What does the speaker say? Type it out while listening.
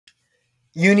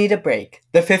You Need a Break,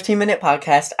 the 15-minute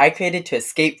podcast I created to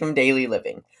escape from daily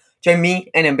living. Join me,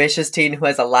 an ambitious teen who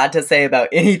has a lot to say about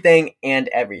anything and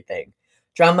everything.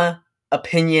 Drama,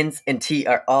 opinions, and tea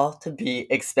are all to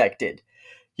be expected.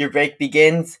 Your break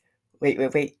begins. Wait.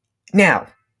 Now!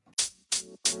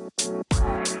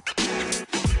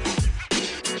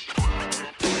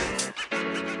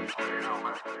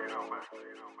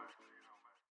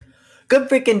 Good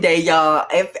freaking day, y'all.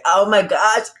 Oh my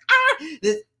gosh.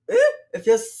 It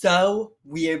feels so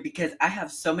weird because I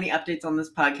have so many updates on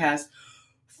this podcast.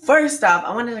 First off,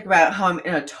 I want to talk about how I'm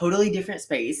in a totally different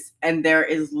space and there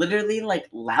is literally like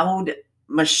loud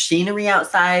machinery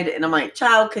outside. And I'm like,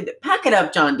 child, could pack it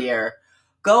up, John Deere.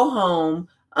 Go home.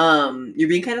 You're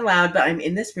being kind of loud, but I'm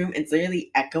in this room. It's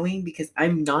literally echoing because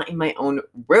I'm not in my own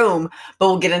room. But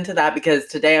we'll get into that because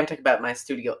today I'm talking about my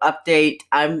studio update.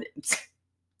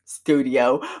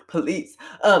 Studio police.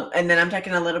 And then I'm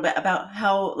talking a little bit about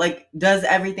how, like, does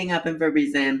everything happen for a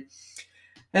reason?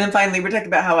 And then finally, we're talking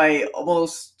about how I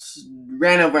almost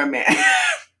ran over a man.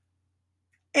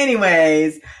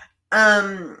 Anyways,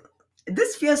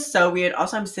 this feels so weird.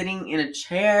 Also, I'm sitting in a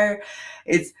chair.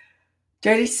 Did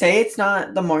I say it's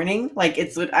not the morning? Like,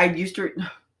 I used to...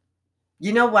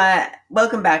 You know what?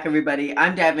 Welcome back, everybody.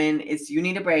 I'm Devin. It's You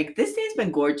Need a Break. This day's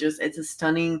been gorgeous. It's a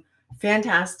stunning,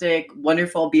 fantastic,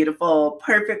 wonderful, beautiful,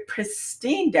 perfect,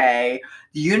 pristine day.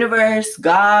 The universe,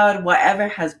 God, whatever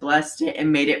has blessed it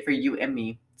and made it for you and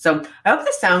me. So I hope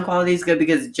the sound quality is good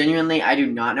because genuinely I do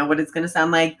not know what it's going to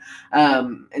sound like.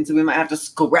 And so we might have to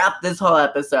scrap this whole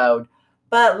episode.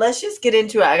 But let's just get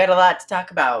into it. I got a lot to talk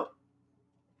about.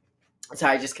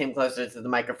 Sorry, I just came closer to the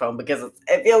microphone because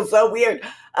it feels so weird.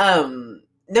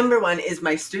 Number one is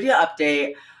my studio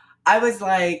update. I was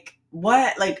like,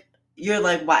 what? Like, you're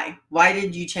like, why? Why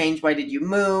did you change? Why did you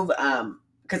move?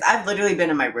 Because I've literally been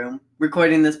in my room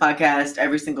recording this podcast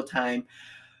every single time.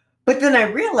 But then I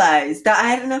realized that I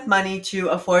had enough money to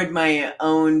afford my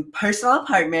own personal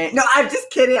apartment. No, I'm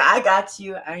just kidding. I got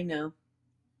you. I know.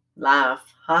 Laugh.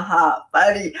 Haha,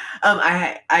 funny.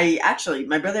 I actually,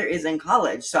 my brother is in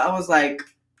college, so I was like,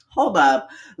 hold up,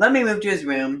 let me move to his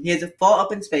room. He has a full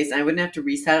open space, and I wouldn't have to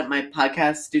reset up my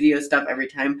podcast studio stuff every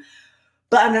time.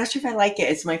 But I'm not sure if I like it.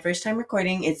 It's my first time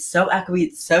recording. It's so echoey.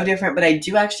 It's so different. But I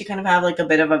do actually kind of have like a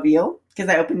bit of a view because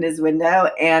I opened his window,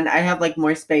 and I have like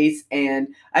more space, and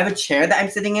I have a chair that I'm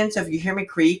sitting in. So if you hear me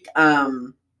creak, I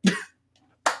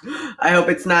hope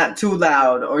it's not too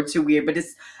loud or too weird, but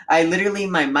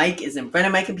my mic is in front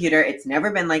of my computer. It's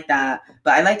never been like that,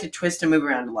 but I like to twist and move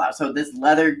around a lot. So this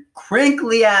leather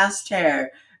crinkly ass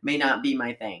chair may not be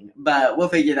my thing, but we'll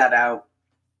figure that out.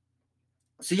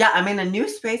 So yeah, I'm in a new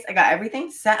space. I got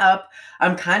everything set up.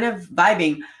 I'm kind of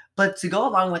vibing, but to go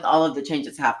along with all of the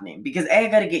changes happening, because I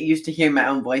got to get used to hearing my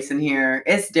own voice in here.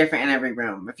 It's different in every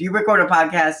room. If you record a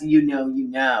podcast, you know.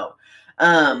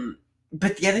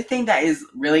 But the other thing that is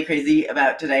really crazy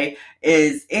about today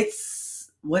is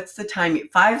what's the time?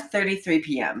 5:33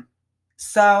 p.m.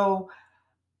 So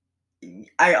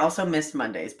I also missed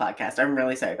Monday's podcast. I'm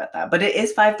really sorry about that. But it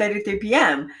is 5:33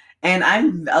 p.m. And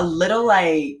I'm a little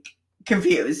like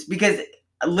confused because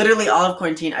literally all of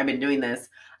quarantine I've been doing this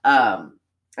at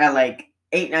like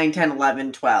 8, 9, 10,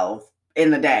 11, 12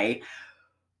 in the day.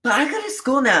 But I go to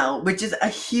school now, which is a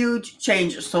huge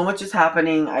change. So much is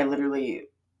happening. I literally...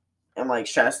 I'm like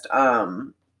stressed.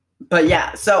 But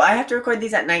yeah, so I have to record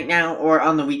these at night now or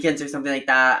on the weekends or something like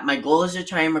that. My goal is to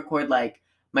try and record like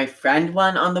my friend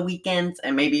one on the weekends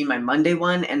and maybe my Monday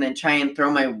one and then try and throw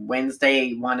my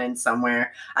Wednesday one in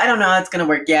somewhere. I don't know how it's gonna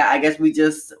work yet. I guess we'll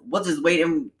just wait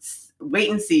and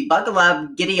see. Buckle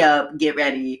up, giddy up, get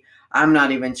ready. I'm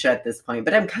not even sure at this point,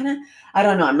 but I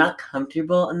don't know. I'm not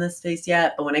comfortable in this space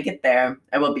yet, but when I get there,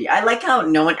 I will be. I like how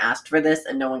no one asked for this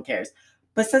and no one cares.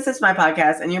 But since it's my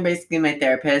podcast and you're basically my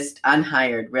therapist,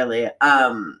 unhired, really,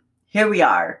 here we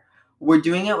are. We're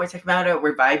doing it. We're talking about it.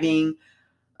 We're vibing.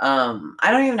 I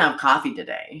don't even have coffee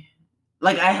today.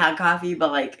 Like, I had coffee,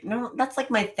 but, like, no, that's, like,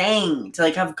 my thing, to,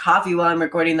 like, have coffee while I'm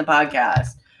recording the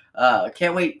podcast.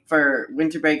 Can't wait for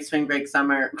winter break, spring break,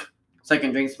 summer, so I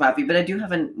can drink some coffee. But I do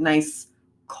have a nice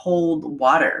cold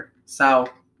water. So,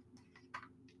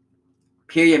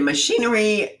 period.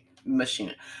 Machinery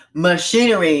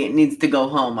needs to go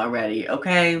home already,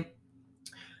 okay?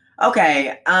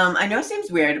 Okay, I know it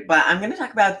seems weird, but I'm going to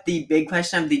talk about the big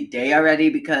question of the day already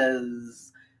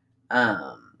because,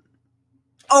 oh,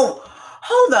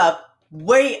 hold up.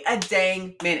 Wait a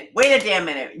damn minute.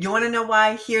 You want to know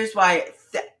why? Here's why.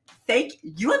 Thank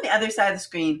you on the other side of the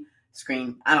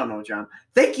screen. I don't know what you're on.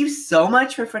 Thank you so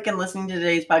much for freaking listening to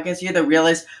today's podcast. You're the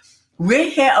realest. We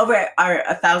hit over our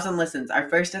 1,000 listens, our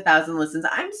first 1,000 listens.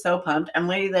 I'm so pumped. I'm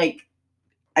literally like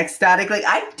ecstatic. Like,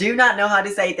 I do not know how to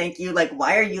say thank you. Like,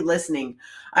 why are you listening?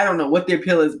 I don't know what the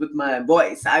appeal is with my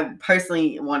voice. I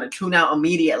personally want to tune out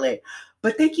immediately.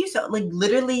 But thank you so, like,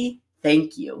 literally,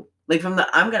 thank you. Like,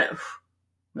 I'm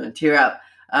gonna tear up.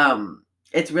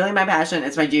 It's really my passion.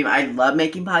 It's my dream. I love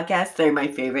making podcasts. They're my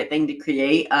favorite thing to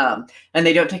create. And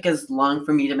they don't take as long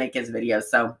for me to make as videos.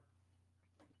 So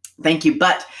thank you.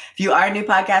 But if you are a new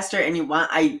podcaster and you want,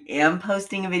 I am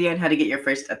posting a video on how to get your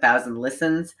first 1,000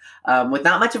 listens with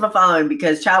not much of a following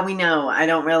because, child, we're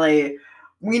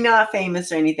not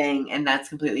famous or anything, and that's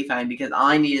completely fine because all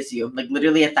I need is you. Like,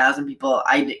 literally 1,000 people.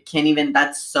 I can't even,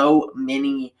 that's so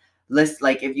many lists.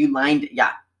 Like, if you lined,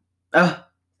 yeah.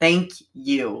 Thank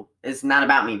you. It's not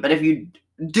about me. But if you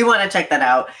do want to check that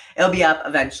out, it'll be up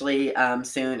eventually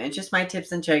soon. It's just my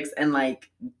tips and tricks and like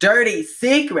dirty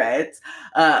secrets.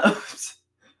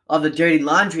 All the dirty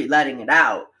laundry, letting it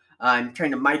out. I'm trying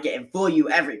to market and fool you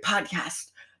every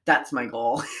podcast. That's my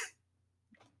goal.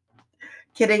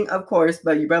 Kidding, of course,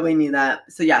 but you probably knew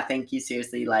that. So yeah, thank you.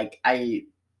 Seriously, like that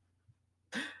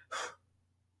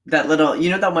little, you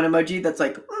know, that one emoji that's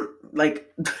like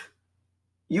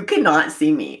you cannot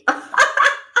see me.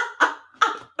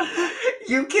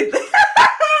 You can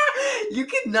you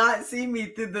cannot see me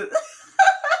through the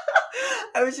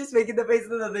I was just making the face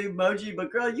of the emoji,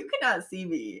 but girl, you cannot see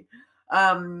me.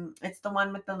 It's the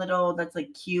one with the little that's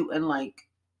like cute and like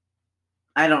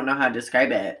I don't know how to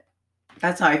describe it.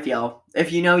 That's how I feel.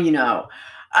 If you know, you know.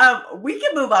 We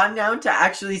can move on now to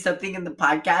actually something in the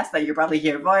podcast that you're probably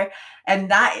here for,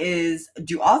 and that is,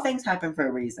 do all things happen for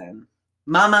a reason?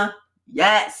 Mama,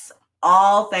 yes.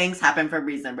 All things happen for a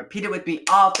reason. Repeat it with me.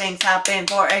 All things happen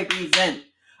for a reason.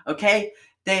 Okay?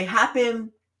 They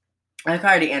happen. I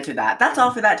already answered that. That's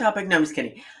all for that topic. No, I'm just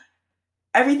kidding.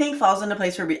 Everything falls into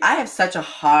place for me. I have such a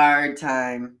hard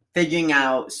time figuring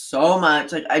out so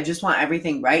much. Like, I just want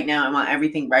everything right now. I want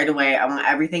everything right away. I want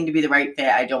everything to be the right fit.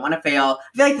 I don't want to fail.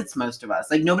 I feel like that's most of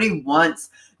us. Like,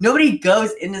 nobody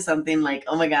goes into something like,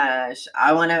 oh my gosh,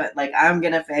 I'm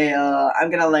going to fail. I'm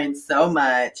going to learn so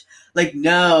much. Like,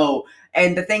 no.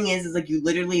 And the thing is like, you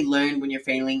literally learn when you're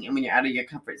failing and when you're out of your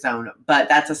comfort zone. But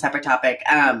that's a separate topic.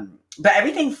 But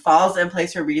everything falls in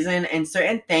place for a reason, and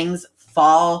certain things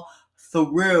fall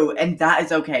through, and that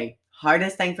is okay.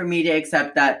 Hardest thing for me to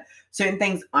accept that certain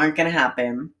things aren't going to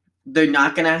happen. They're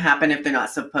not going to happen if they're not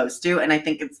supposed to, and I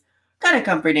think it's kind of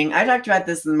comforting. I talked about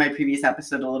this in my previous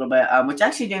episode a little bit, which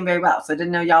actually doing very well, so I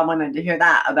didn't know y'all wanted to hear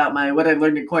that about what I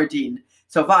learned in quarantine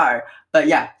so far. But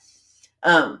yeah,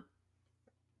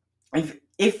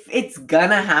 if it's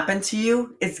gonna happen to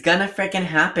you, it's gonna freaking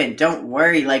happen. Don't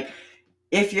worry. Like,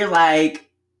 if you're like,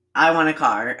 I want a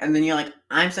car, and then you're like,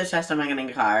 I'm so stressed I'm not getting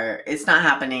a car, it's not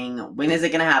happening. When is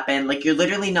it gonna happen? Like, you're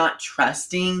literally not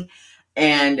trusting,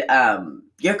 and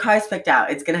your car's picked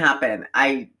out. It's gonna happen.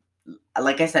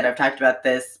 Like I said, I've talked about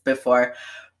this before,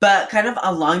 but kind of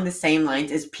along the same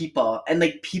lines is people. And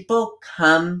like, people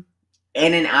come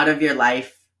in and out of your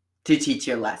life to teach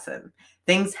you a lesson.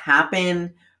 Things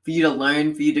happen for you to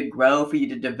learn, for you to grow, for you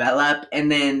to develop,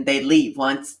 and then they leave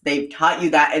once they've taught you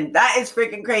that. And that is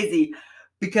freaking crazy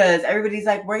because everybody's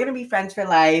like, we're gonna be friends for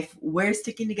life, we're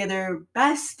sticking together,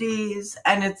 besties,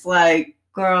 and it's like,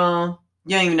 girl,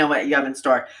 you don't even know what you have in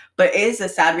store. But it is a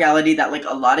sad reality that like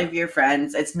a lot of your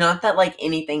friends, it's not that like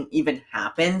anything even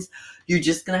happens, you're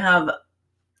just gonna have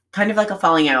kind of like a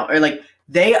falling out, or like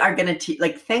they are gonna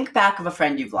like, think back of a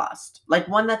friend you've lost, like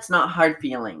one that's not hard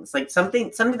feelings, like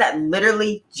something that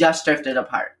literally just drifted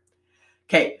apart.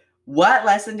 Okay, what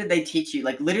lesson did they teach you?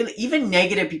 Like, literally, even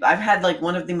negative people. I've had like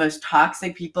one of the most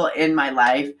toxic people in my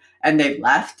life, and they've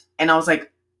left, and I was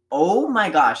like, oh my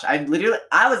gosh, I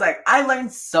was like, I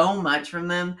learned so much from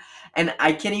them, and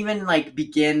I can't even like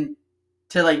begin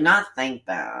to like not thank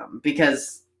them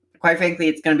because, quite frankly,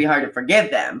 it's gonna be hard to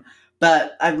forgive them.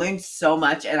 But I've learned so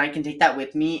much, and I can take that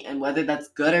with me, and whether that's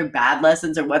good or bad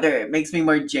lessons, or whether it makes me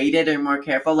more jaded or more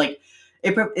careful, like,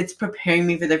 it's preparing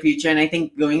me for the future. And I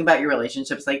think going about your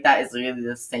relationships like that is literally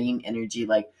the same energy.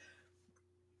 Like,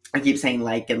 I keep saying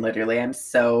like, and literally, I'm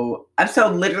so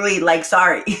literally like,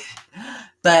 sorry.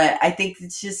 But I think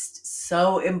it's just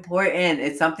so important.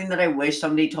 It's something that I wish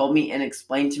somebody told me and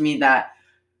explained to me, that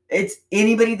it's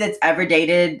anybody that's ever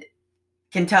dated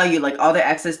can tell you, like, all their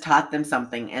exes taught them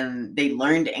something, and they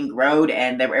learned and growed,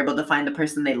 and they were able to find the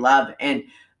person they love. And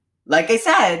like I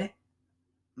said,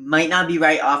 might not be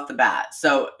right off the bat.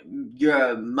 So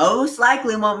you most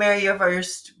likely won't marry your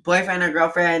first boyfriend or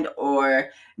girlfriend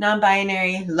or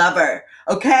non-binary lover.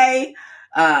 Okay?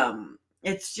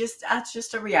 That's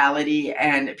just a reality,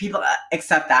 and people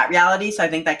accept that reality. So I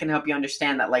think that can help you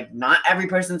understand that, like, not every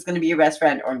person's going to be your best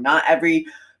friend, or not every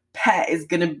pet is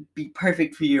gonna be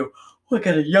perfect for you. Oh, I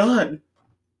got a yawn.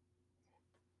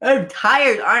 I'm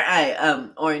tired, aren't I?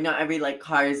 Or not every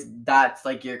car that's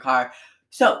your car.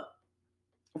 So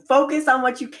focus on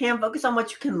what you can, focus on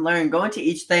what you can learn. Go into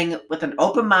each thing with an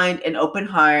open mind and open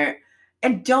heart.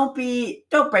 And don't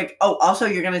break. Oh, also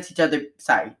you're gonna teach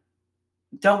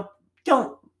don't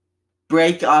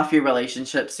break off your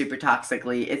relationship super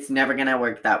toxically. It's never gonna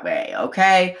work that way,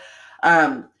 okay?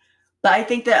 But I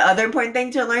think the other important thing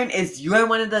to learn is you are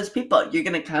one of those people. You're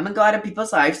gonna come and go out of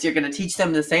people's lives. You're gonna teach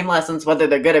them the same lessons, whether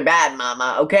they're good or bad,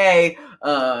 mama, okay?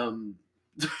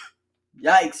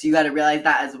 Yikes, you gotta realize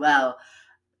that as well.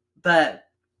 But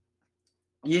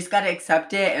you just gotta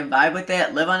accept it and vibe with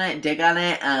it, live on it, dig on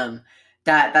it.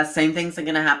 That same things are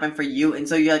gonna happen for you. And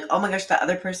so you're like, oh my gosh, that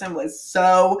other person was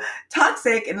so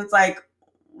toxic. And it's like,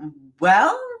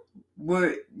 well,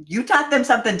 you taught them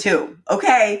something too,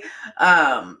 okay?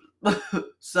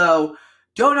 So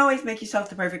don't always make yourself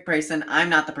the perfect person. I'm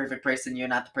not the perfect person. You're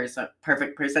not the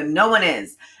perfect person. No one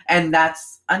is. And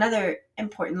that's another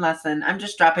important lesson. I'm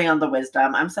just dropping on the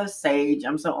wisdom. I'm so sage.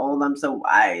 I'm so old. I'm so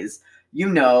wise. You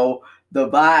know the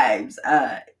vibes.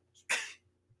 I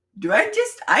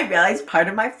realize part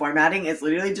of my formatting is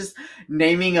literally just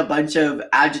naming a bunch of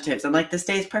adjectives. I'm like, this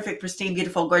day is perfect, pristine,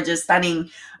 beautiful, gorgeous, stunning.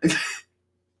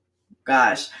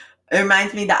 Gosh. It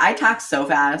reminds me that I talk so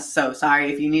fast, so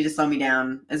sorry if you need to slow me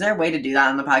down. Is there a way to do that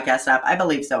on the podcast app? I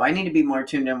believe so. I need to be more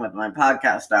tuned in with my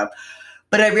podcast app.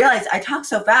 But I realized I talk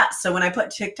so fast, so when I put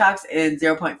TikToks in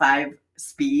 0.5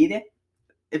 speed,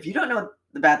 if you don't know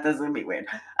about this, it's going to be weird.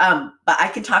 But I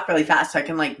can talk really fast, so I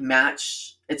can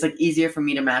match. It's easier for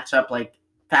me to match up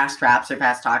fast raps or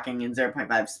fast talking in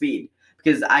 0.5 speed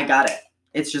because I got it.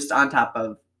 It's just on top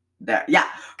of there. Yeah.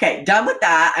 Okay. Done with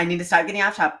that. I need to start getting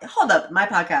off topic. Hold up. My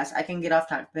podcast. I can get off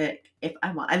topic if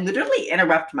I want. I literally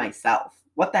interrupt myself.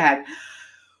 What the heck?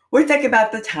 We're thinking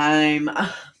about the time.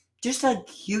 Just a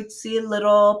cutesy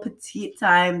little petite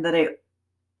time that I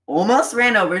almost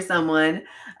ran over someone.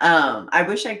 I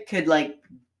wish I could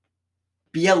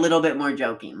be a little bit more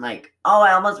joking. Oh,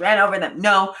 I almost ran over them.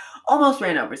 No, almost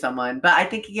ran over someone. But I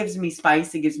think it gives me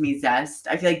spice. It gives me zest.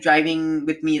 I feel like driving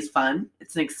with me is fun.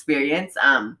 It's an experience.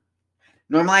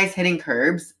 Normalize hitting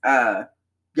curbs.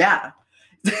 Yeah.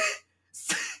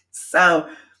 So,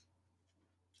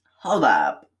 hold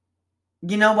up.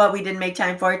 You know what we didn't make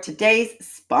time for? Today's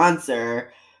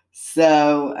sponsor.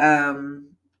 So,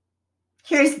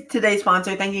 here's today's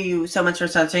sponsor. Thank you so much for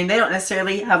sponsoring. They don't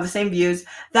necessarily have the same views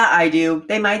that I do.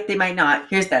 They might not.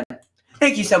 Here's them.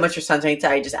 Thank you so much for sponsoring.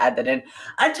 So I just add that in.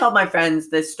 I told my friends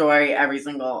this story I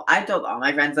told all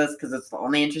my friends this because it's the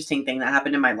only interesting thing that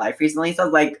happened in my life recently. So I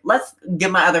was like, let's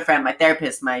give my other friend, my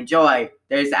therapist, my joy.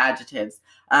 There's the adjectives.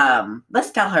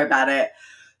 Let's tell her about it.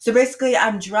 So basically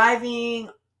I'm driving.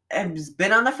 I've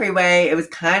been on the freeway. It was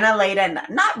kind of late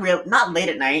at not late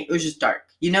at night. It was just dark.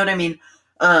 You know what I mean?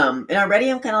 And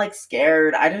already I'm kind of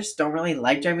scared. I just don't really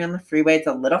like driving on the freeway. It's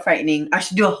a little frightening. I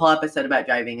should do a whole episode about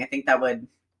driving. I think that would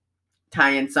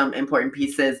tie in some important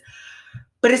pieces.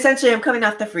 But essentially, I'm coming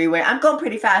off the freeway. I'm going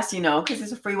pretty fast, because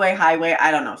it's a freeway, highway.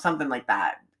 I don't know, something like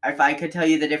that. If I could tell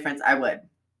you the difference, I would.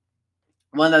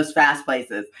 One of those fast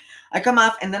places. I come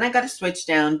off, and then I got to switch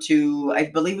down to, I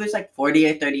believe it was 40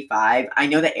 or 35. I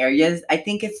know the areas. I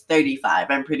think it's 35.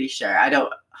 I'm pretty sure. I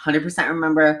don't 100%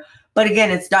 remember. But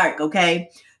again, it's dark, okay?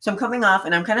 So I'm coming off,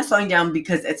 and I'm kind of slowing down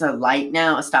because it's a light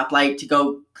now, a stoplight to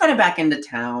go kind of back into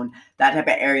town, that type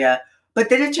of area. But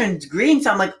then it turns green,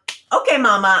 so I'm like, okay,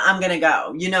 mama, I'm going to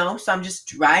go, So I'm just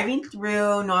driving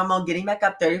through normal, getting back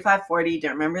up 35, 40,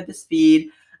 don't remember the speed.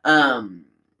 And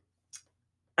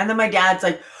then my dad's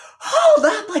like, hold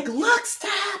up, look,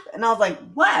 stop. And I was like,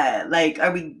 what?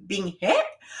 Are we being hit?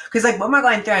 Because, when we're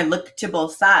going through, I look to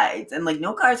both sides, and,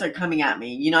 no cars are coming at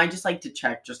me. I just like to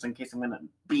check just in case I'm going to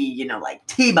be,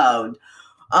 T-boned.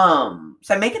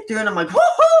 So I make it through, and I'm like,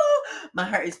 woohoo! My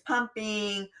heart is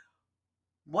pumping.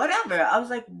 Whatever. I was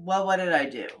like, well, what did I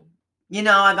do? I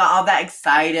got all that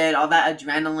excited, all that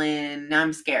adrenaline. Now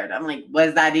I'm scared. I'm like,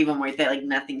 was that even worth it?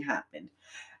 Nothing happened.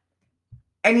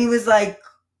 And he was like,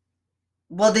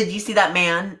 well, did you see that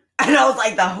man? And I was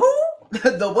like, the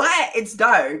who? The what? It's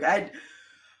dark.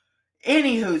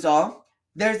 Anywho's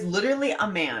there's literally a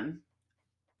man,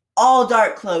 all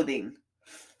dark clothing,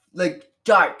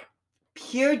 dark,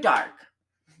 pure dark,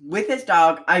 with his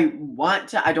dog. I don't want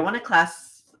to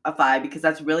classify because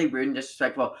that's really rude and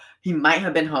disrespectful. He might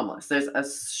have been homeless. There's a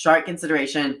sharp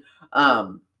consideration,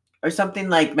 or something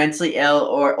mentally ill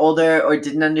or older or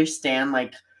didn't understand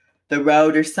the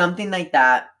road or something like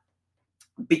that.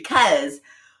 Because,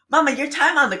 mama, your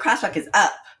time on the crosswalk is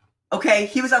up. Okay,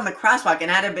 he was on the crosswalk and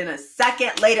had it been a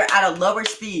second later at a lower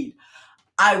speed,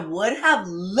 I would have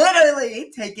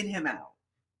literally taken him out.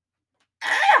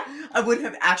 I would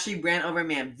have actually ran over a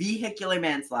man. Vehicular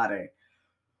manslaughter.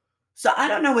 So I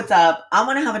don't know what's up. I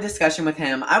want to have a discussion with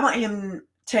him. I want him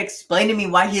to explain to me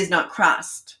why he is not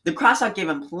crossed. The crosswalk gave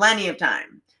him plenty of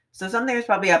time. So something was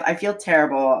probably up. I feel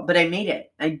terrible, but I made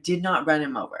it. I did not run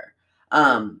him over.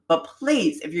 But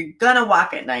please, if you're gonna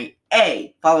walk at night,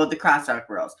 A, follow the crosswalk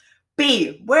rules.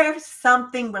 B, wear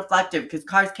something reflective because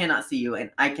cars cannot see you and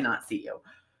I cannot see you.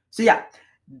 So yeah,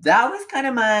 that was kind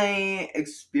of my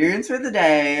experience for the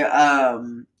day.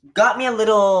 Got me a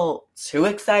little too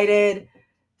excited.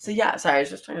 So yeah, sorry, I was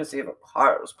just trying to see if a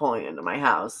car was pulling into my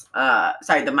house.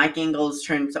 Sorry, the mic angle's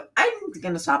turned, so I'm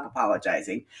gonna stop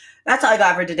apologizing. That's all I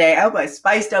got for today. I hope I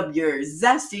spiced up your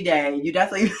zesty day. You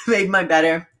definitely made mine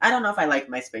better. I don't know if I like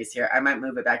my space here. I might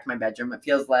move it back to my bedroom. It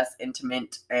feels less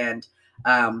intimate and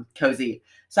cozy.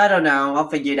 So I don't know. I'll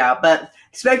figure it out. But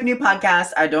expect new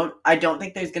podcasts. I don't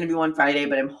think there's gonna be one Friday,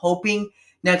 but I'm hoping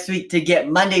next week to get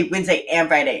Monday, Wednesday, and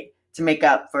Friday to make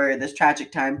up for this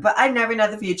tragic time. But I never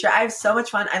know the future. I have so much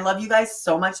fun. I love you guys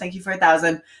so much. Thank you for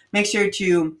 1,000. Make sure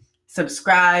to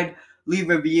subscribe, leave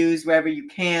reviews wherever you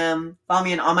can. Follow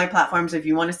me on all my platforms if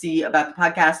you want to see about the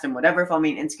podcast and whatever. Follow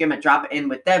me on Instagram at Drop In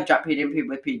With Dev, Drop in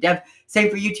with Dev. Same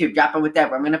for YouTube, Drop In With Dev,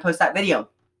 where I'm going to post that video.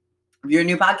 If you're a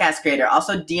new podcast creator,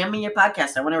 also DM me your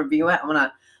podcast. I want to review it. I want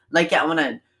to like it. I want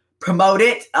to promote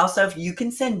it. Also, if you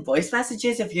can send voice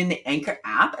messages if you're in the Anchor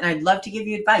app, and I'd love to give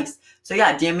you advice. So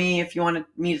yeah, DM me if you want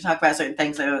me to talk about certain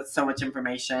things. I know it's so much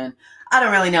information. I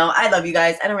don't really know. I love you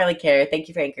guys. I don't really care. Thank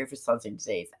you for Anchor for sponsoring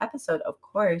today's episode, of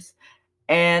course.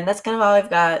 And that's kind of all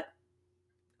I've got.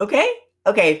 Okay?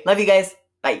 Okay. Love you guys.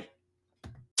 Bye.